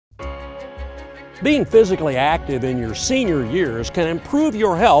Being physically active in your senior years can improve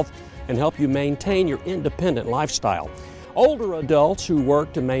your health and help you maintain your independent lifestyle. Older adults who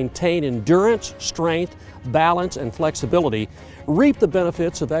work to maintain endurance, strength, balance, and flexibility reap the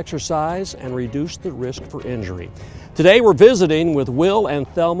benefits of exercise and reduce the risk for injury. Today we're visiting with Will and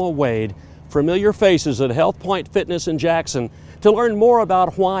Thelma Wade, familiar faces at HealthPoint Fitness in Jackson, to learn more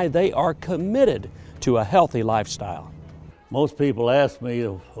about why they are committed to a healthy lifestyle. Most people ask me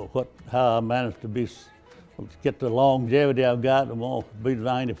how I managed to get the longevity I've got. I'm going to be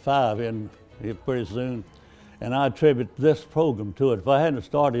 95 here pretty soon, and I attribute this program to it. If I hadn't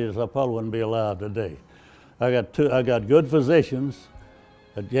started this, I probably wouldn't be alive today. I got good physicians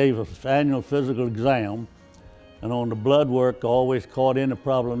that gave us annual physical exam, and on the blood work, I always caught any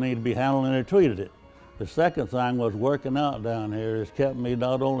problem that needed to be handled, and they treated it. The second thing was working out down here has kept me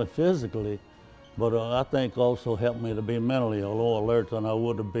not only physically, but I think also helped me to be mentally a little alert than I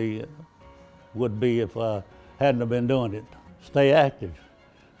would be if I hadn't have been doing it. Stay active,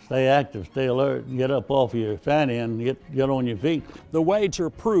 stay alert, and get up off your fanny and get on your feet. The Wades are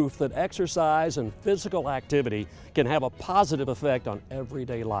proof that exercise and physical activity can have a positive effect on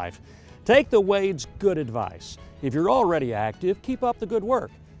everyday life. Take the Wades' good advice. If you're already active, keep up the good work.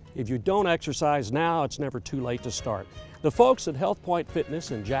 If you don't exercise now, it's never too late to start. The folks at HealthPoint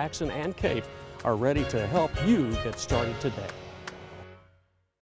Fitness in Jackson and Cape are ready to help you get started today.